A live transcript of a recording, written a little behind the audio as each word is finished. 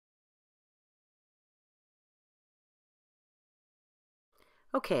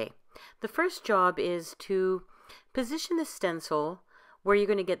Okay, the first job is to position the stencil where you're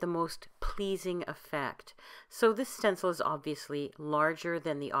going to get the most pleasing effect. So this stencil is obviously larger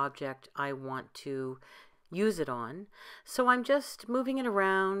than the object I want to use it on. So I'm just moving it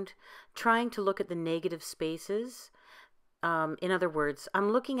around, trying to look at the negative spaces. In other words,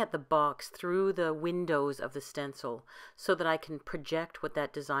 I'm looking at the box through the windows of the stencil so that I can project what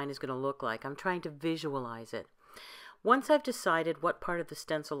that design is going to look like. I'm trying to visualize it. Once I've decided what part of the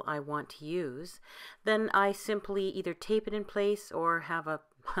stencil I want to use, then I simply either tape it in place or have a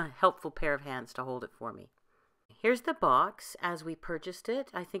helpful pair of hands to hold it for me. Here's the box as we purchased it.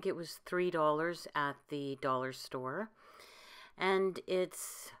 I think it was $3 at the dollar store. And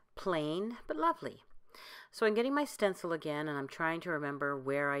it's plain but lovely. So I'm getting my stencil again, and I'm trying to remember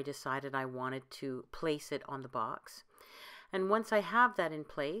where I decided I wanted to place it on the box. And once I have that in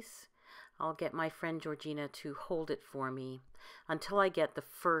place, I'll get my friend Georgina to hold it for me until I get the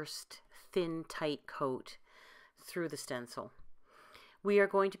first thin, tight coat through the stencil. We are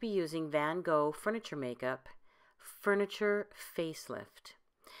going to be using Van Gogh Furniture Makeup Furniture Facelift.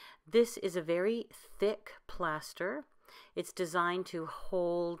 This is a very thick plaster. It's designed to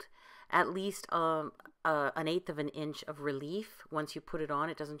hold at least an eighth of an inch of relief. Once you put it on,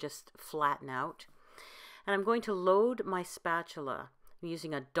 it doesn't just flatten out. And I'm going to load my spatula. I'm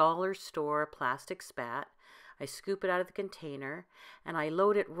using a dollar store plastic spat. I scoop it out of the container and I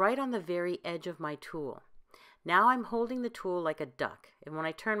load it right on the very edge of my tool. Now I'm holding the tool like a duck, and when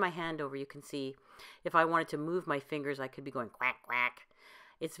I turn my hand over, you can see if I wanted to move my fingers, I could be going quack quack.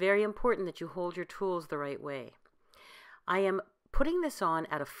 It's very important that you hold your tools the right way. I am putting this on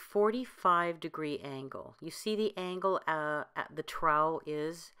at a 45-degree angle. You see the angle the trowel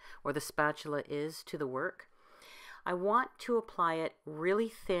is, or the spatula is, to the work. I want to apply it really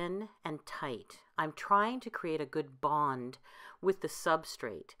thin and tight. I'm trying to create a good bond with the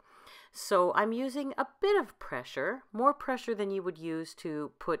substrate. So I'm using a bit of pressure, more pressure than you would use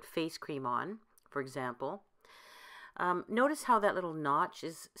to put face cream on, for example. Notice how that little notch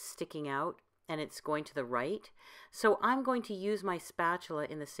is sticking out and it's going to the right. So I'm going to use my spatula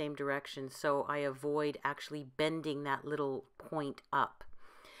in the same direction so I avoid actually bending that little point up.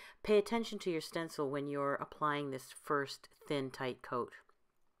 Pay attention to your stencil when you're applying this first thin, tight coat.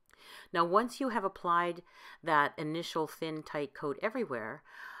 Now, once you have applied that initial thin, tight coat everywhere,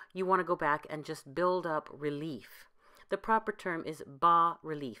 you want to go back and just build up relief. The proper term is bas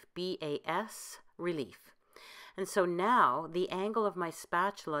relief, B-A-S, relief. And so now the angle of my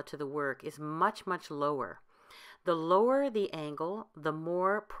spatula to the work is much, much lower. The lower the angle, the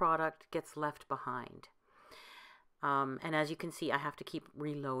more product gets left behind. And as you can see, I have to keep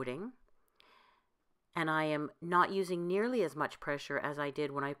reloading. And I am not using nearly as much pressure as I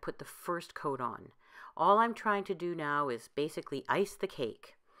did when I put the first coat on. All I'm trying to do now is basically ice the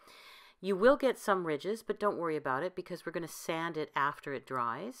cake. You will get some ridges, but don't worry about it because we're going to sand it after it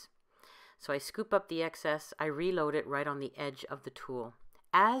dries. So I scoop up the excess, I reload it right on the edge of the tool.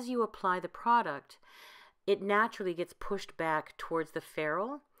 As you apply the product, it naturally gets pushed back towards the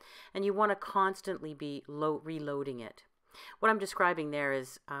ferrule, and you want to constantly be reloading it. What I'm describing there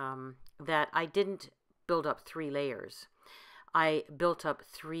is that I didn't build up 3 layers. I built up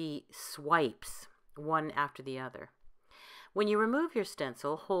 3 swipes, one after the other. When you remove your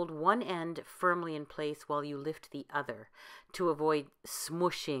stencil, hold one end firmly in place while you lift the other to avoid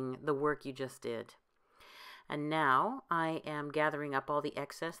smushing the work you just did. And now I am gathering up all the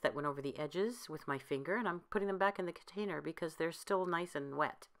excess that went over the edges with my finger, and I'm putting them back in the container because they're still nice and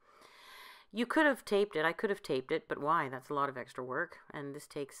wet. You could have taped it. I could have taped it, but why? That's a lot of extra work, and this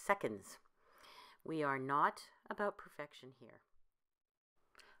takes seconds. We are not about perfection here.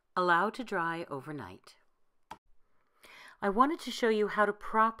 Allow to dry overnight. I wanted to show you how to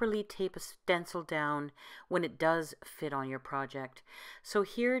properly tape a stencil down when it does fit on your project. So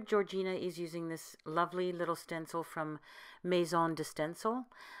here Georgina is using this lovely little stencil from Maison de Stencil.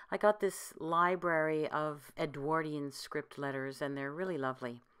 I got this library of Edwardian script letters and they're really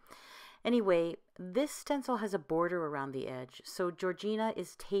lovely. Anyway, this stencil has a border around the edge, so Georgina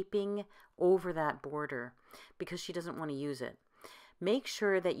is taping over that border because she doesn't want to use it. Make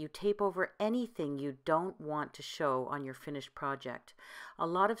sure that you tape over anything you don't want to show on your finished project. A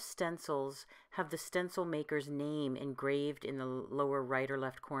lot of stencils have the stencil maker's name engraved in the lower right or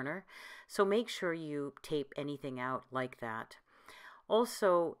left corner, so make sure you tape anything out like that.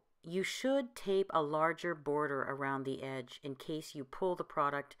 Also, you should tape a larger border around the edge in case you pull the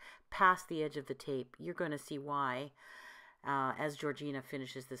product past the edge of the tape. You're going to see why as Georgina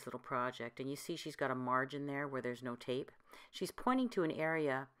finishes this little project. And you see she's got a margin there where there's no tape. She's pointing to an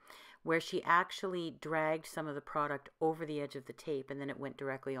area where she actually dragged some of the product over the edge of the tape and then it went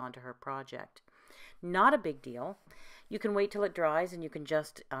directly onto her project. Not a big deal. You can wait till it dries and you can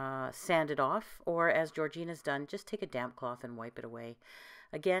just sand it off, or as Georgina's done, just take a damp cloth and wipe it away.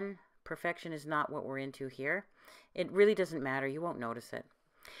 Again, perfection is not what we're into here. It really doesn't matter. You won't notice it.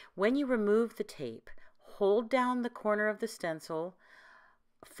 When you remove the tape, hold down the corner of the stencil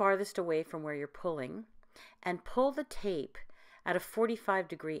farthest away from where you're pulling and pull the tape at a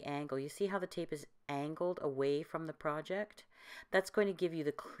 45-degree angle. You see how the tape is angled away from the project? That's going to give you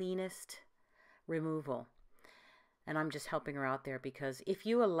the cleanest removal. And I'm just helping her out there, because if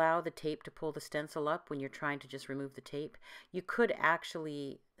you allow the tape to pull the stencil up when you're trying to just remove the tape, you could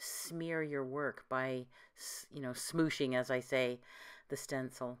actually smear your work by, smooshing, as I say, the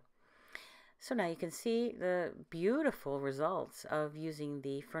stencil. So now you can see the beautiful results of using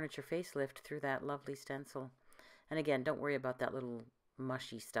the furniture facelift through that lovely stencil. And again, don't worry about that little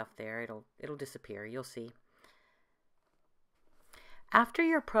mushy stuff there. It'll disappear. You'll see. After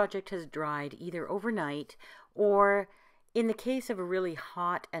your project has dried, either overnight or in the case of a really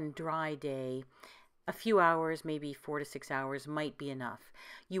hot and dry day, a few hours, maybe 4 to 6 hours, might be enough.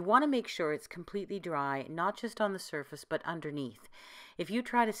 You want to make sure it's completely dry, not just on the surface, but underneath. If you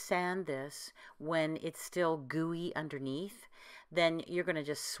try to sand this when it's still gooey underneath, then you're going to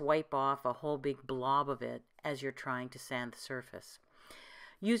just swipe off a whole big blob of it as you're trying to sand the surface.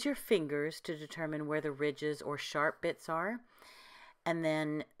 Use your fingers to determine where the ridges or sharp bits are, and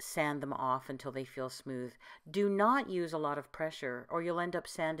then sand them off until they feel smooth. Do not use a lot of pressure or you'll end up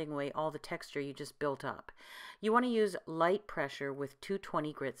sanding away all the texture you just built up. You want to use light pressure with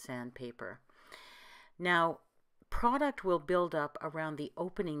 220 grit sandpaper. Now, product will build up around the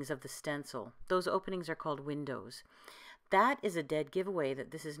openings of the stencil. Those openings are called windows. That is a dead giveaway that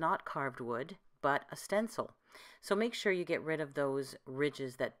this is not carved wood, but a stencil. So make sure you get rid of those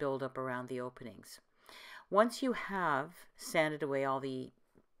ridges that build up around the openings. Once you have sanded away all the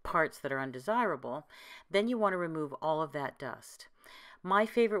parts that are undesirable, then you want to remove all of that dust. My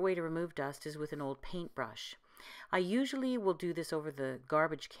favorite way to remove dust is with an old paintbrush. I usually will do this over the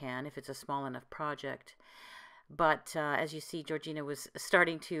garbage can if it's a small enough project, but as you see, Georgina was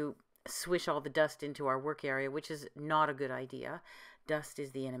starting to swish all the dust into our work area, which is not a good idea. Dust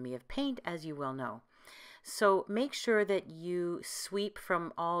is the enemy of paint, as you well know. So make sure that you sweep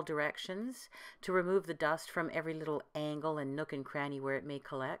from all directions to remove the dust from every little angle and nook and cranny where it may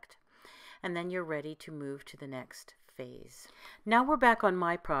collect. And then you're ready to move to the next phase. Now we're back on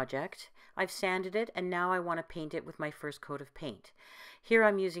my project. I've sanded it and now I want to paint it with my first coat of paint. Here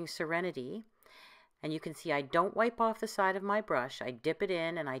I'm using Serenity. And you can see I don't wipe off the side of my brush. I dip it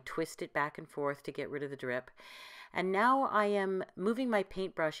in and I twist it back and forth to get rid of the drip. And now I am moving my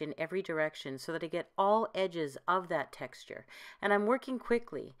paintbrush in every direction so that I get all edges of that texture. And I'm working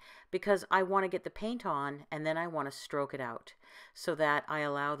quickly because I want to get the paint on and then I want to stroke it out so that I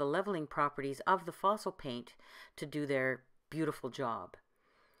allow the leveling properties of the fossil paint to do their beautiful job.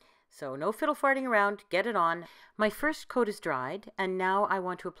 So no fiddle farting around, get it on. My first coat is dried and now I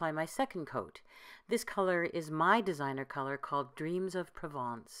want to apply my second coat. This color is my designer color called Dreams of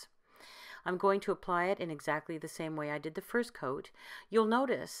Provence. I'm going to apply it in exactly the same way I did the first coat. You'll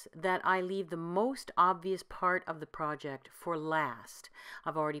notice that I leave the most obvious part of the project for last.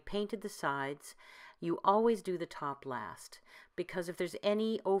 I've already painted the sides. You always do the top last because if there's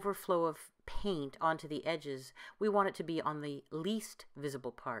any overflow of paint onto the edges, we want it to be on the least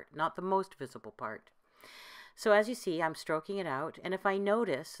visible part, not the most visible part. So as you see, I'm stroking it out, and if I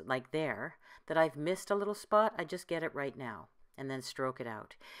notice, like there, that I've missed a little spot, I just get it right now and then stroke it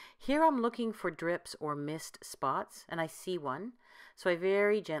out. Here I'm looking for drips or missed spots, and I see one. So I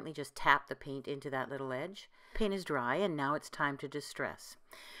very gently just tap the paint into that little edge. Paint is dry, and now it's time to distress.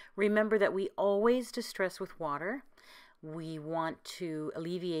 Remember that we always distress with water. We want to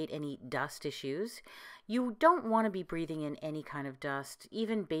alleviate any dust issues. You don't want to be breathing in any kind of dust.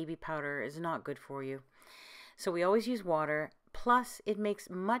 Even baby powder is not good for you. So we always use water, plus it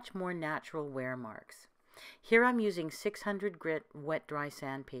makes much more natural wear marks. Here I'm using 600 grit wet dry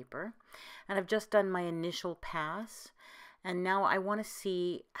sandpaper, and I've just done my initial pass, and now I want to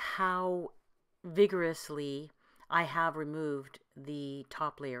see how vigorously I have removed the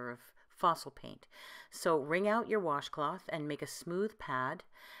top layer of fossil paint. So wring out your washcloth and make a smooth pad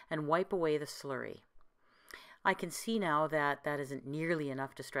and wipe away the slurry. I can see now that that isn't nearly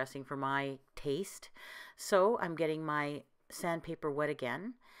enough distressing for my taste, so I'm getting my sandpaper wet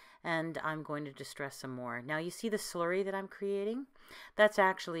again and I'm going to distress some more. Now you see the slurry that I'm creating? That's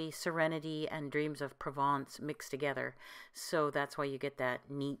actually Serenity and Dreams of Provence mixed together, so that's why you get that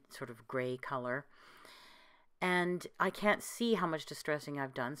neat sort of gray color. And I can't see how much distressing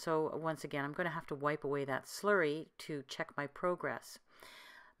I've done. So once again, I'm going to have to wipe away that slurry to check my progress.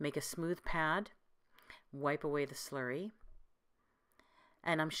 Make a smooth pad, wipe away the slurry.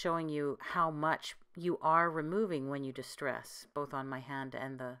 And I'm showing you how much you are removing when you distress, both on my hand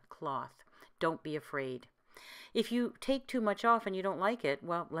and the cloth. Don't be afraid. If you take too much off and you don't like it,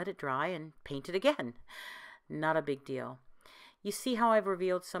 well, let it dry and paint it again. Not a big deal. You see how I've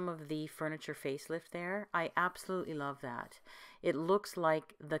revealed some of the furniture facelift there? I absolutely love that. It looks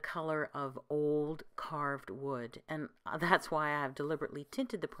like the color of old carved wood, and that's why I have deliberately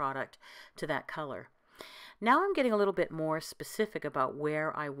tinted the product to that color. Now I'm getting a little bit more specific about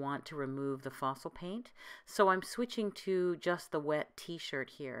where I want to remove the fossil paint, so I'm switching to just the wet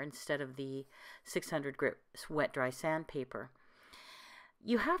t-shirt here instead of the 600 grit wet dry sandpaper.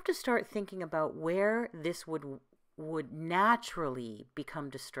 You have to start thinking about where this would naturally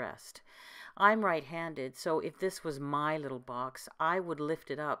become distressed. I'm right-handed, so if this was my little box, I would lift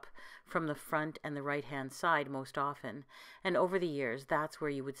it up from the front and the right-hand side most often, and over the years, that's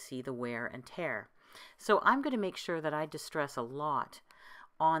where you would see the wear and tear. So I'm going to make sure that I distress a lot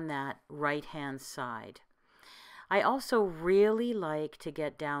on that right-hand side. I also really like to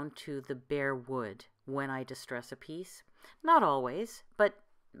get down to the bare wood when I distress a piece. Not always, but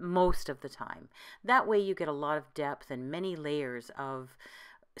most of the time. That way you get a lot of depth and many layers of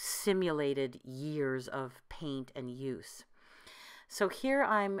simulated years of paint and use. So here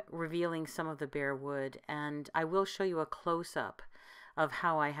I'm revealing some of the bare wood, and I will show you a close-up of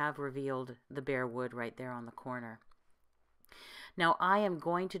how I have revealed the bare wood right there on the corner. Now I am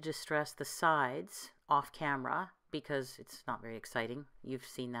going to distress the sides off camera because it's not very exciting. You've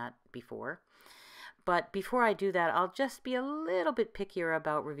seen that before. But before I do that, I'll just be a little bit pickier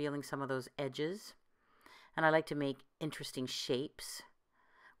about revealing some of those edges. And I like to make interesting shapes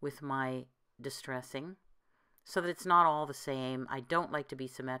with my distressing so that it's not all the same. I don't like to be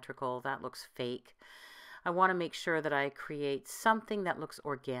symmetrical. That looks fake. I want to make sure that I create something that looks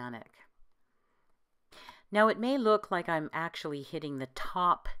organic. Now it may look like I'm actually hitting the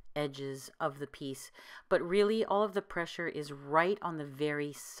top edges of the piece, but really all of the pressure is right on the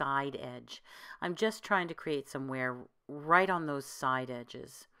very side edge. I'm just trying to create some wear right on those side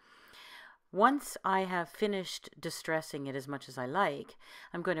edges. Once I have finished distressing it as much as I like,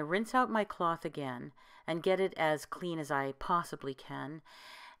 I'm going to rinse out my cloth again and get it as clean as I possibly can.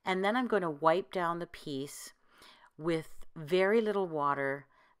 And then I'm going to wipe down the piece with very little water,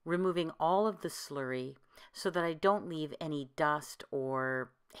 removing all of the slurry so that I don't leave any dust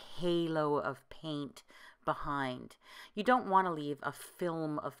or halo of paint behind. You don't want to leave a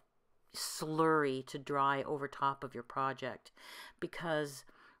film of slurry to dry over top of your project because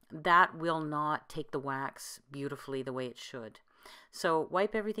that will not take the wax beautifully the way it should. So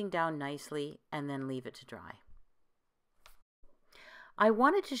wipe everything down nicely and then leave it to dry. I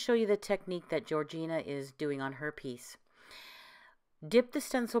wanted to show you the technique that Georgina is doing on her piece. Dip the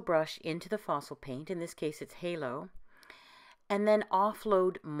stencil brush into the fossil paint, in this case it's Halo, and then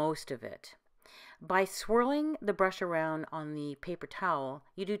offload most of it. By swirling the brush around on the paper towel,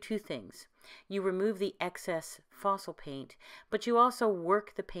 you do two things. You remove the excess fossil paint, but you also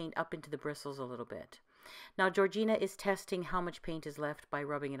work the paint up into the bristles a little bit. Now Georgina is testing how much paint is left by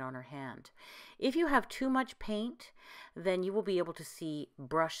rubbing it on her hand. If you have too much paint, then you will be able to see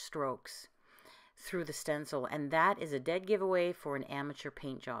brush strokes through the stencil, and that is a dead giveaway for an amateur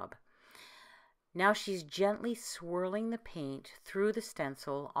paint job. Now she's gently swirling the paint through the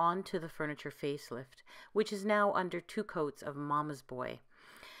stencil onto the furniture facelift, which is now under 2 coats of Mama's Boy.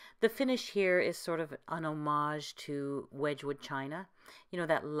 The finish here is sort of an homage to Wedgwood china, you know,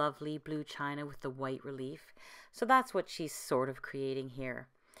 that lovely blue china with the white relief. So that's what she's sort of creating here.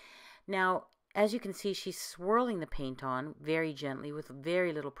 Now, as you can see, she's swirling the paint on very gently with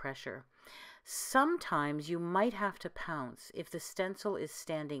very little pressure. Sometimes you might have to pounce if the stencil is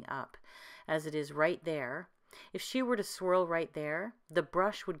standing up, as it is right there. If she were to swirl right there, the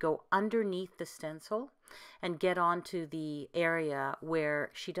brush would go underneath the stencil and get onto the area where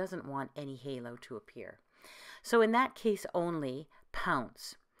she doesn't want any halo to appear. So in that case only,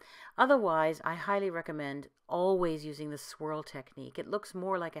 pounce. Otherwise, I highly recommend always using the swirl technique. It looks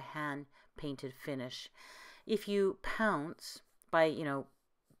more like a hand-painted finish. If you pounce by,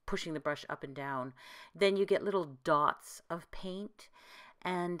 pushing the brush up and down, then you get little dots of paint,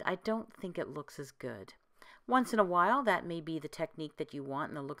 and I don't think it looks as good. Once in a while, that may be the technique that you want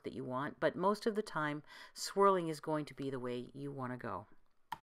and the look that you want, but most of the time, swirling is going to be the way you want to go.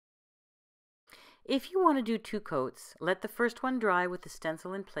 If you want to do 2 coats, let the first one dry with the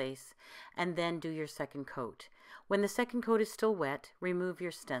stencil in place, and then do your second coat. When the second coat is still wet, remove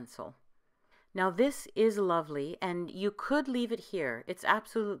your stencil. Now this is lovely, and you could leave it here. It's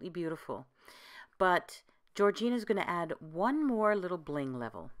absolutely beautiful. But Georgina's going to add one more little bling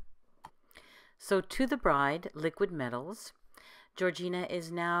level. So to the bride, liquid metals. Georgina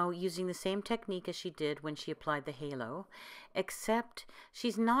is now using the same technique as she did when she applied the halo, except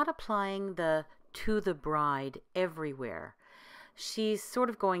she's not applying the to the bride everywhere. She's sort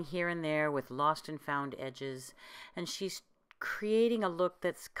of going here and there with lost and found edges, and she's creating a look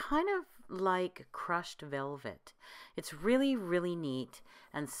that's kind of like crushed velvet. It's really, really neat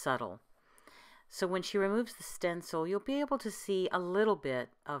and subtle. So when she removes the stencil, you'll be able to see a little bit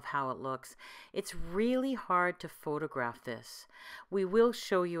of how it looks. It's really hard to photograph this. We will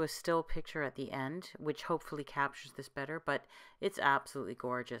show you a still picture at the end, which hopefully captures this better, but it's absolutely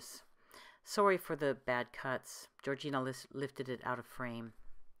gorgeous. Sorry for the bad cuts. Georgina lifted it out of frame.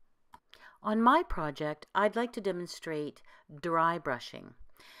 On my project, I'd like to demonstrate dry brushing.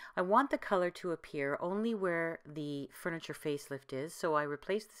 I want the color to appear only where the furniture facelift is, so I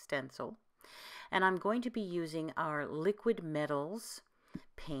replace the stencil. And I'm going to be using our liquid metals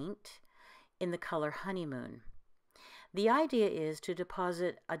paint in the color Honeymoon. The idea is to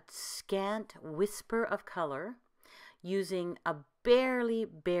deposit a scant whisper of color using a barely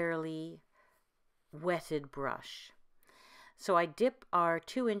wetted brush. So I dip our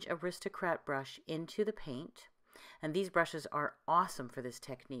 2-inch Aristocrat brush into the paint, and these brushes are awesome for this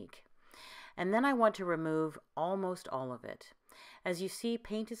technique. And then I want to remove almost all of it. As you see,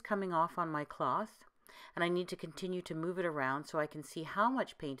 paint is coming off on my cloth, and I need to continue to move it around so I can see how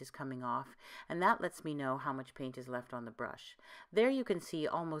much paint is coming off, and that lets me know how much paint is left on the brush. There you can see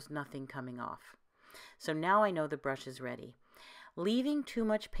almost nothing coming off. So now I know the brush is ready. Leaving too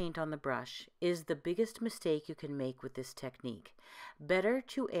much paint on the brush is the biggest mistake you can make with this technique. Better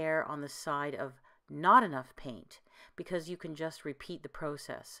to err on the side of not enough paint, because you can just repeat the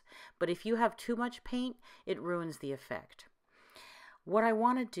process. But if you have too much paint, it ruins the effect. What I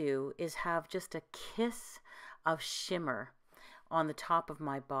want to do is have just a kiss of shimmer on the top of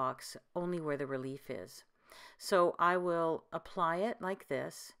my box, only where the relief is. So I will apply it like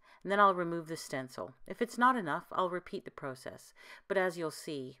this, and then I'll remove the stencil. If it's not enough, I'll repeat the process. But as you'll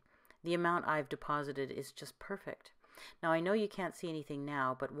see, the amount I've deposited is just perfect. Now I know you can't see anything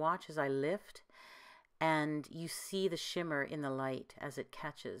now, but watch as I lift, and you see the shimmer in the light as it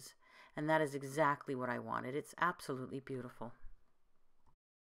catches. And that is exactly what I wanted. It's absolutely beautiful.